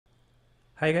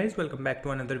Hi guys, welcome back to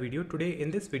another video. Today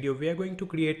in this video we are going to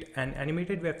create an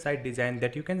animated website design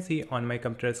that you can see on my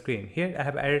computer screen. Here I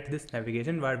have added this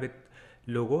navigation bar with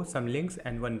logo, some links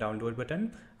and one download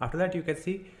button. After that you can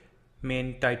see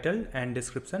main title and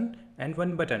description and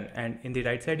one button, and in the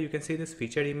right side you can see this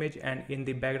featured image, and in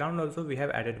the background also we have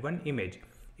added one image.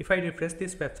 If I refresh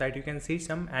this website you can see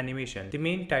some animation. The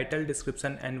main title,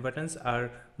 description and buttons are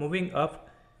moving up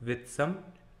with some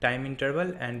time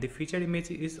interval, and the featured image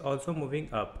is also moving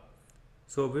up.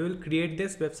 So we will create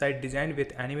this website design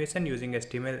with animation using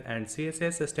HTML and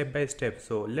CSS step by step.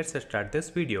 So let's start this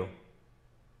video.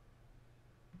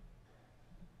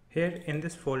 Here in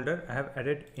this folder I have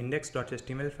added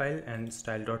index.html file and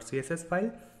style.css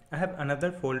file. I have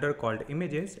another folder called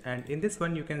images, and in this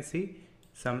one you can see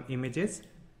some images.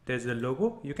 There's a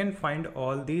logo. You can find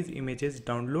all these images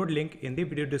download link in the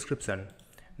video description.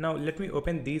 Now let me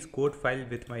open these code file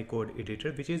with my code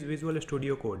editor, which is Visual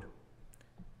Studio Code.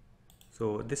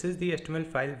 So this is the HTML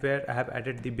file where I have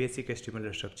added the basic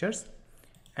HTML structures,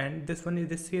 and this one is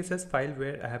the CSS file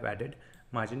where I have added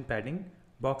margin padding,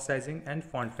 box sizing and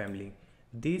font family.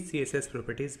 These CSS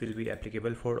properties will be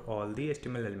applicable for all the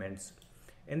HTML elements.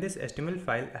 In this HTML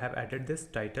file I have added this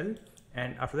title,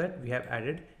 and after that we have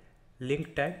added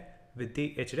link tag with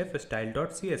the href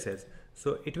style.css.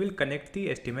 So it will connect the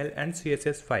HTML and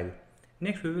CSS file.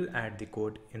 Next we will add the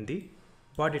code in the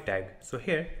body tag. So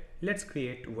here let's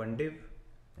create one div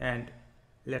and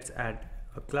let's add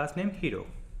a class name hero.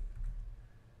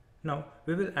 Now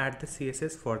we will add the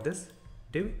CSS for this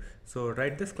div. So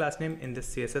write this class name in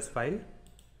this CSS file,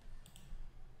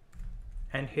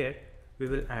 and here we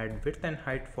will add width and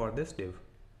height for this div.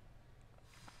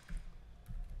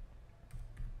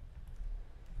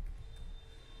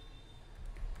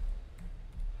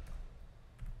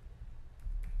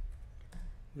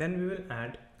 Then we will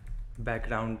add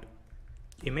background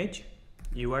image,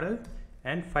 URL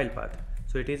and file path.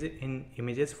 So it is in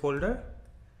images folder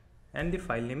and the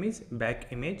file name is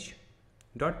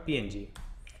backimage.png.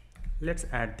 Let's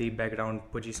add the background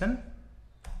position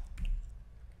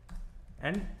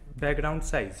and background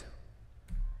size.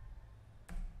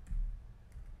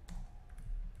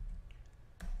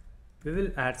 We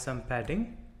will add some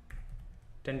padding,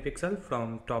 10 pixel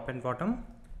from top and bottom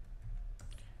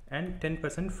and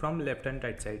 10% from left and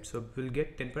right side. So we'll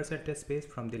get 10% space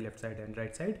from the left side and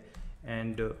right side,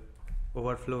 and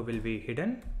overflow will be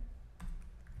hidden.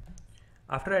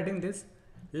 After adding this,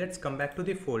 let's come back to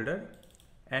the folder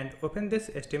and open this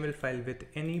HTML file with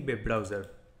any web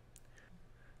browser.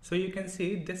 So you can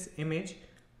see this image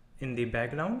in the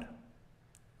background.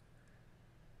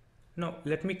 Now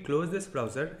let me close this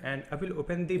browser and I will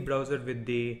open the browser with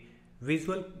the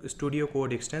Visual Studio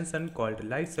Code extension called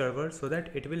Live Server, so that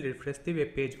it will refresh the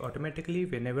web page automatically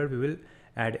whenever we will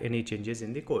add any changes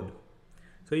in the code.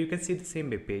 So you can see the same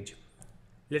web page.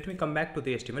 Let me come back to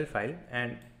the HTML file,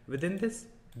 and within this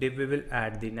div we will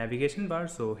add the navigation bar.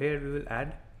 So here we will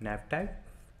add nav tag,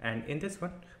 and in this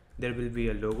one there will be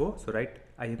a logo. So write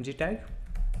img tag,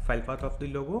 file path of the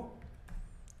logo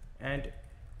and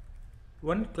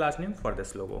one class name for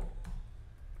this logo.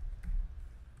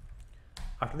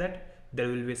 After that there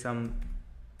will be some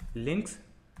links.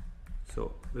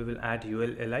 So we will add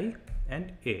ULLI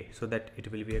and A so that it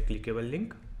will be a clickable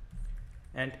link,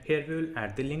 and here we will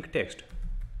add the link text.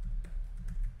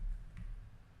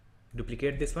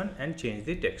 Duplicate this one and change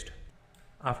the text.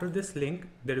 After this link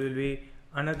there will be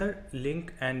another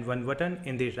link and one button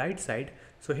in the right side.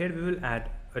 So here we will add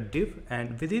a div,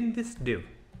 and within this div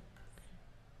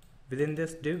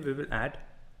we will add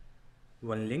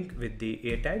one link with the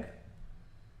A tag,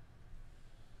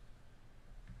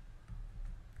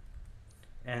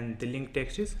 and the link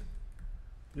text is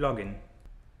login.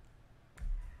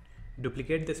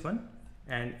 Duplicate this one,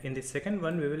 and in the second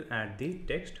one we will add the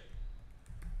text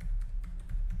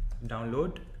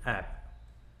download app.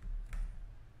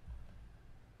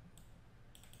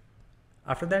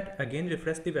 After that again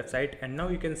refresh the website, and now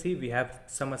you can see we have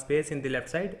some space in the left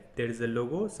side. There is a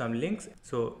logo, some links.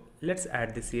 So let's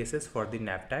add the CSS for the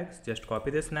nav tags. Just copy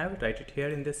this nav, write it here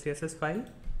in this CSS file,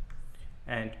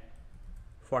 and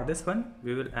for this one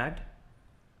we will add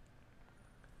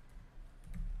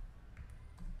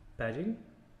padding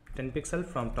 10 pixel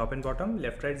from top and bottom,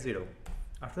 left right 0.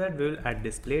 After that we will add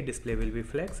display will be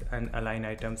flex, and align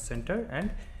items center,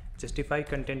 and justify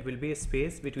content will be a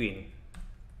space between.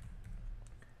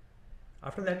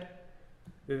 After that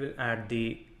we will add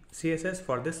the CSS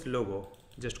for this logo.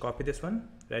 Just copy this one,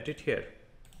 write it here.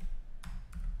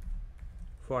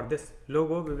 For this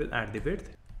logo we will add the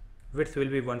width will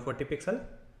be 140 pixel.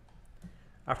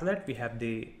 After that we have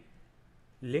the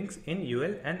links in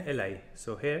UL and LI.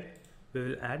 So here we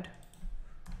will add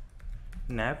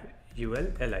nav ul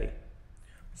li.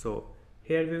 So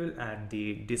here we will add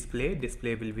the display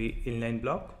will be inline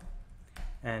block,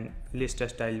 and list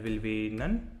style will be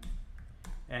none,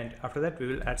 and after that we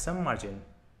will add some margin.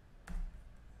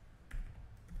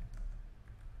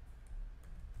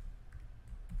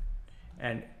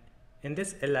 And in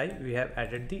this li we have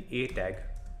added the a tag.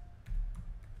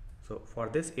 So for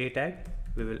this a tag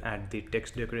we will add the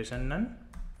text decoration none,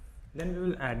 then we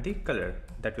will add the color,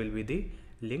 that will be the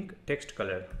link text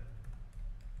color.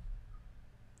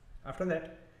 After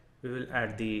that we will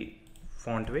add the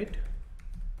font weight,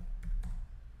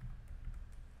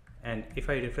 and if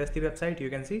I refresh the website, you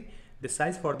can see the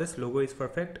size for this logo is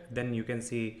perfect. Then you can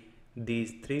see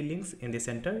these 3 links in the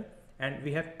center, and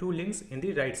we have 2 links in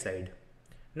the right side.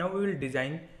 Now we will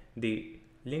design the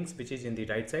links which is in the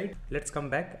right side. Let's come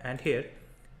back, and here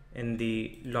in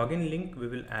the login link we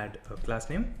will add a class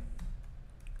name,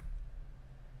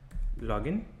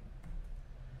 login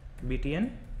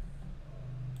btn,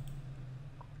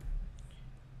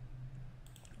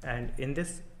 and in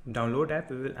this download app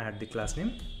we will add the class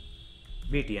name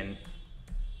btn.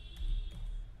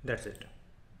 That's it.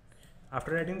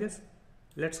 After adding this,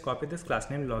 let's copy this class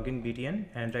name login btn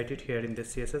and write it here in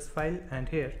this CSS file, and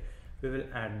here we will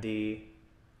add the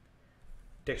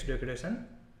text decoration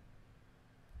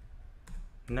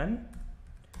none,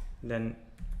 then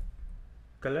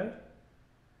color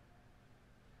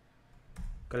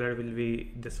will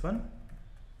be this one,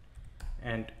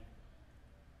 and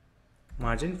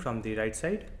margin from the right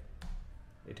side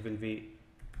it will be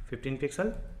 15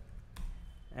 pixel,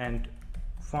 and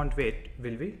font weight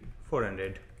will be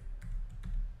 400.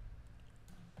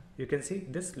 You can see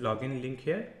this login link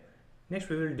here. Next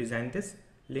we will design this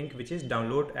link which is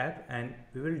download app, and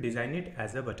we will design it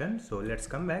as a button. So let's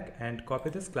come back and copy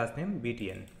this class name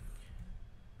btn,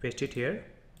 paste it here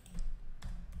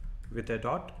with a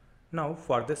dot. Now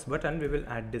for this button we will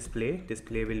add display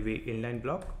will be inline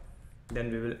block,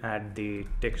 then we will add the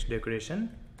text decoration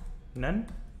none,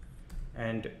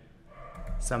 and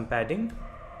some padding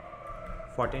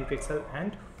 14 pixel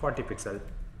and 40 pixel,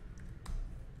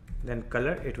 then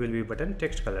color it will be button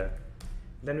text color.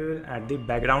 Then we will add the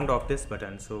background of this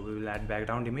button, so we will add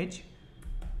background image,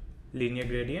 linear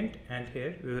gradient, and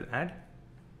here we will add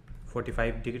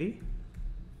 45 degree,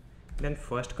 then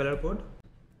first color code,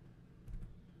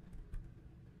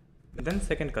 then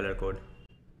second color code.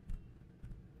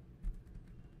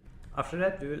 After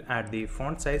that we will add the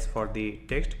font size for the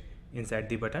text inside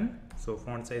the button, so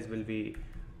font size will be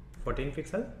 14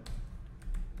 pixel,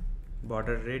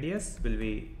 border radius will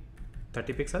be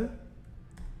 30 pixel,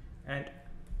 and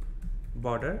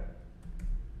border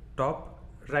top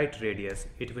right radius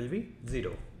it will be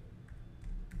 0.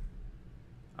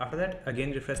 After that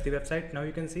again refresh the website. Now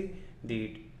you can see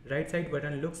the right side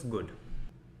button looks good.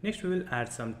 Next we will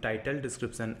add some title,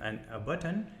 description, and a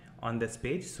button on this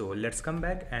page. So let's come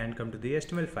back and come to the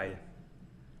HTML file.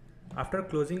 After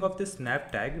closing of this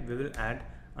nav tag, we will add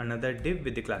another div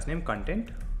with the class name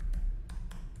content,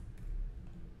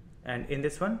 and in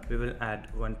this one we will add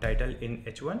one title in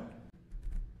h1,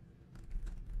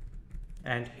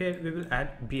 and here we will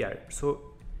add br, so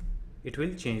it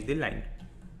will change the line.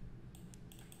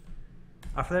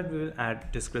 After that we will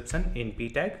add description in p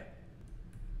tag,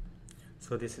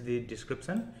 so this is the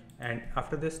description, and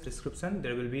after this description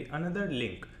there will be another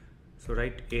link, so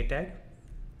write a tag,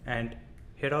 and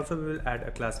here also we will add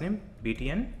a class name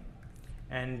btn,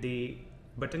 and the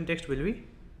button text will be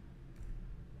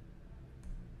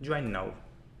join now.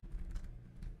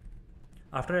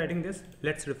 After adding this,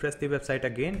 let's refresh the website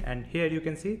again, and here you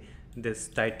can see this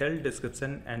title,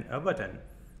 description, and a button.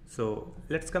 So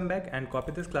let's come back and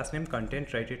copy this class name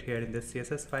content, write it here in this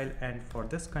CSS file, and for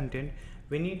this content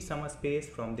we need some space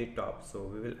from the top, so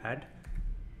we will add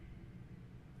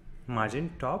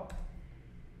margin top,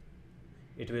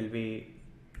 it will be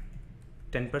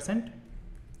 10%,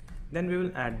 then we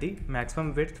will add the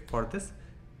maximum width for this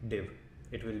div,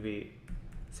 it will be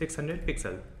 600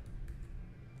 pixel.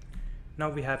 Now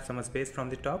we have some space from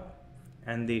the top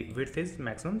and the width is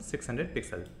maximum 600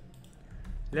 pixel.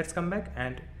 Let's come back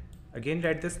and again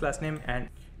write this class name, and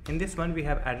in this one we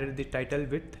have added the title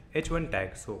with h1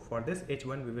 tag. So for this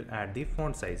h1 we will add the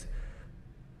font size.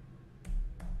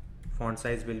 Font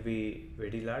size will be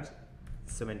very large,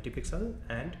 70 pixel,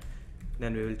 and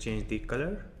then we will change the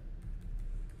color,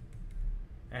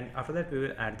 and after that we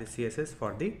will add the CSS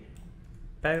for the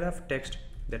paragraph text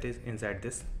that is inside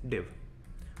this div.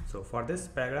 So for this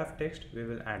paragraph text we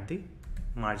will add the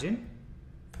margin,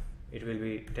 it will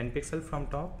be 10 pixel from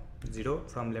top, 0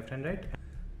 from left and right,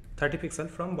 30 pixel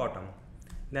from bottom.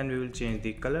 Then we will change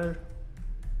the color,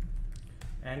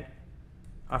 And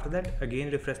after that,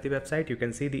 again refresh the website. You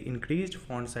can see the increased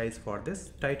font size for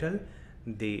this title.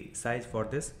 The size for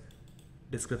this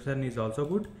description is also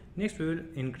good. Next, we will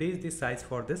increase the size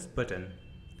for this button.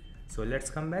 So let's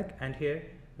come back, and here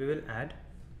we will add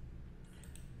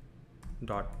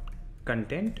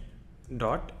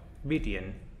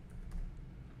 .content.btn.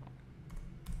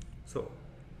 So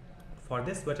for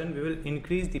this button, we will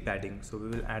increase the padding. So we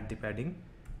will add the padding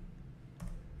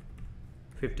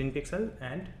 15 pixel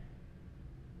and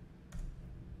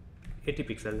 80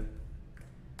 pixel.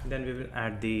 Then we will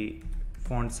add the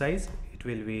font size. It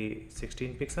will be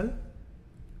 16 pixel.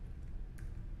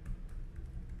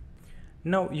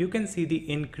 Now you can see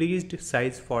the increased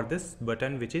size for this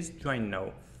button, which is join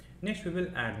now. Next, we will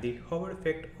add the hover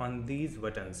effect on these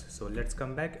buttons. So let's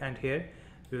come back, and here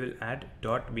we will add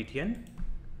 .btn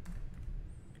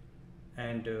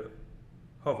and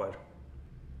hover.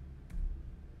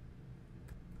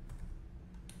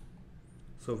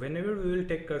 So whenever we will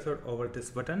take cursor over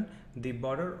this button, the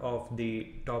border of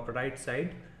the top right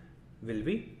side will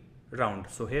be round.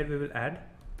 So here we will add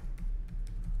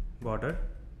border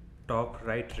top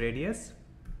right radius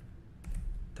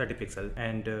 30 pixel,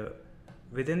 and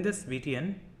within this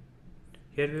btn,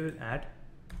 here we will add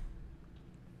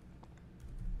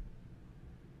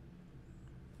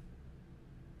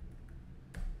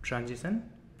transition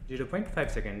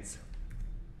 0.5 seconds.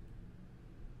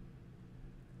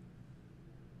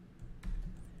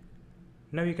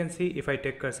 Now you can see, if I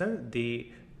take cursor,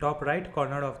 the top right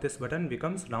corner of this button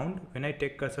becomes round when I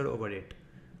take cursor over it.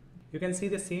 You can see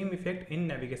the same effect in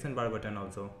navigation bar button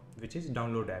also, which is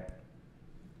download app.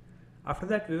 After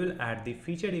that, we will add the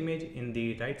featured image in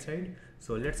the right side.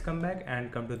 So let's come back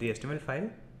and come to the HTML file.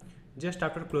 Just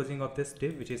after closing of this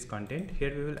div, which is content,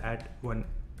 here we will add one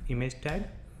image tag,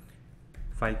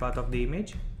 file path of the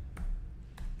image,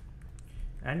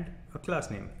 and a class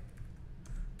name.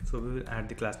 So we will add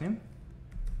the class name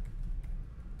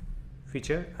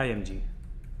feature img.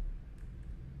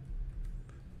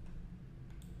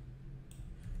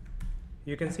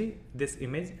 You can see this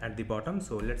image at the bottom.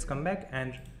 So let's come back,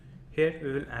 and here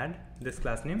we will add this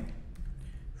class name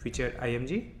feature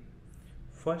img.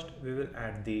 First, we will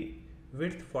add the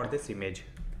width for this image.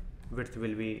 Width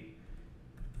will be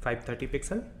 530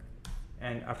 pixel,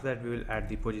 and after that we will add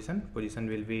the position. Position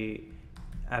will be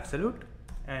absolute,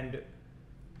 and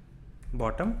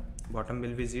bottom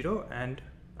will be 0, and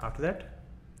after that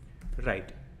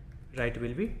right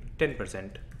will be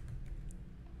 10%.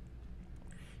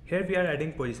 Here we are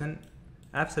adding position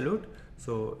absolute.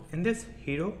 So in this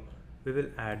hero, we will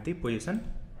add the position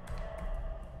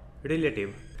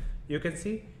relative. You can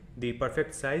see the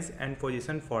perfect size and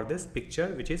position for this picture,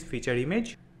 which is featured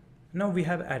image. Now we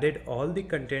have added all the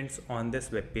contents on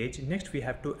this web page. Next, we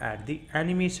have to add the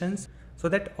animations so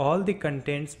that all the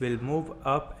contents will move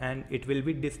up and it will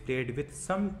be displayed with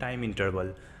some time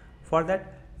interval. For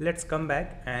that, let's come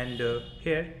back, and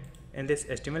here in this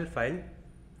HTML file,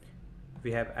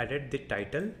 we have added the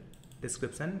title,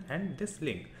 description, and this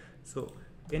link. So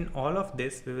in all of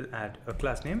this, we will add a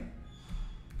class name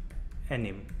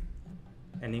anim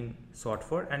short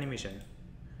for animation.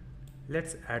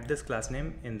 Let's add this class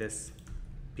name in this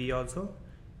p also,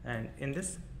 and in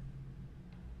this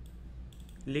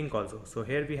link also. So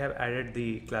here we have added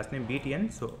the class name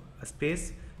btn, so a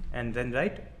space and then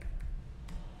write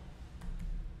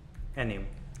anim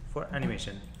for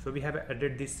animation. So we have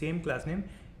added the same class name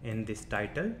in this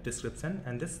title, description,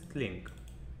 and this link,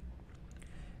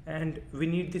 and we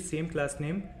need the same class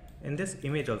name in this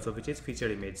image also, which is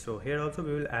featured image. So here also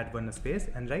we will add one space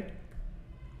and write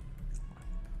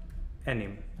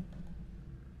anim.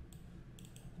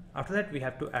 After that, we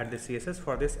have to add the CSS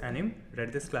for this anim.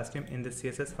 Write this class name in the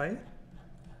CSS file.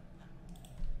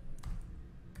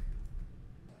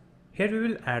 Here we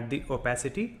will add the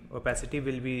opacity. Opacity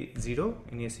will be 0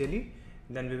 initially.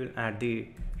 Then we will add the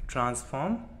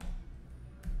transform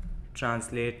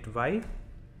translate by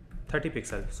 30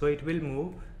 pixel. So it will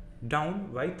move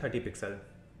down by 30 pixel.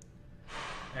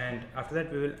 And after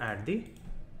that, we will add the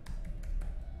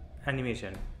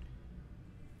animation.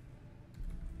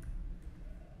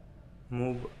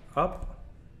 Move up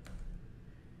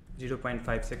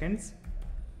 0.5 seconds,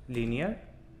 linear,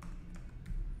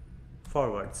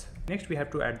 forwards. Next, we have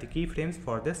to add the keyframes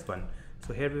for this one.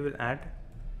 So here we will add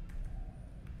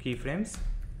keyframes,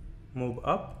 move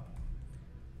up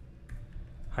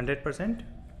 100%.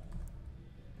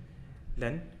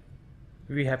 Then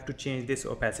we have to change this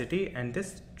opacity and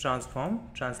this transform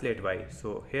translate by.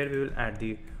 So here we will add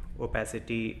the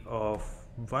opacity of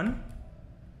 1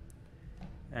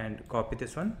 and copy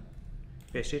this one,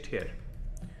 paste it here.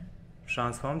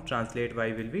 transform translate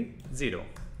y will be 0.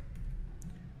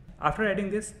 After adding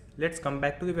this, let's come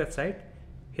back to the website.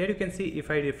 Here you can see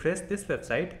if I refresh this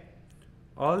website,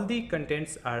 all the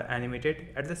contents are animated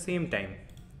at the same time.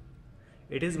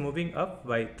 It is moving up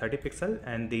by 30 pixels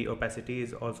and the opacity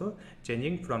is also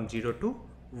changing from 0 to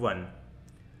 1.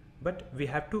 But we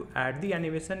have to add the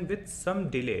animation with some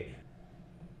delay.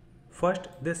 First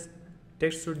this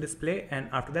text should display, and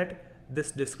after that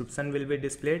this description will be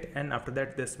displayed, and after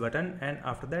that this button, and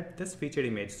after that this featured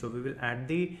image. So we will add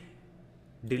the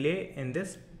delay in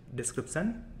this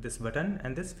description, this button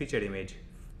and this featured image.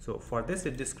 So for this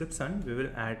description we will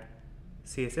add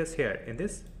CSS here in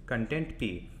this content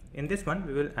P. In this one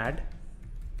we will add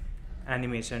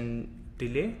animation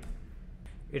delay.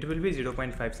 It will be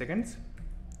 0.5 seconds.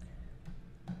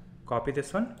 Copy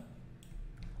this one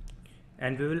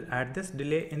and we will add this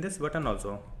delay in this button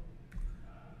also,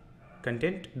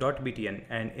 content.btn,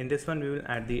 and in this one we will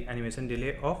add the animation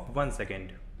delay of 1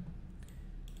 second.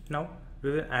 Now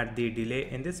we will add the delay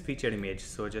in this featured image.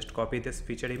 So just copy this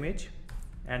featured image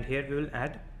and here we will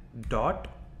add dot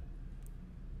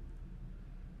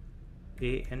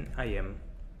anim.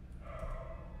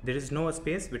 There is no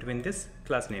space between this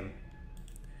class name.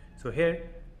 So here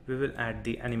we will add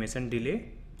the animation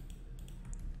delay.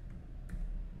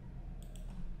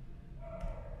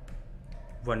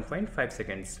 (1.5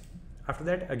 seconds). After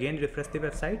that again refresh the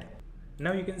website.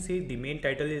 Now you can see the main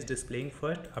title is displaying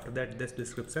first, after that this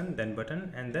description, then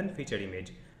button and then featured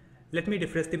image. Let me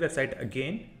refresh the website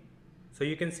again. So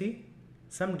you can see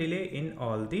some delay in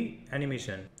all the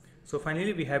animation. So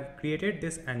finally we have created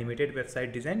this animated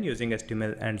website design using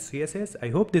HTML and CSS. I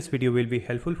hope this video will be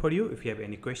helpful for you. If you have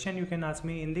any question you can ask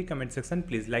me in the comment section.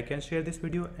 Please like and share this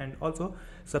video and also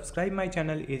subscribe my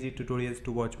channel Easy Tutorials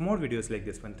to watch more videos like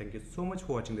this one. Thank you so much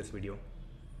for watching this video.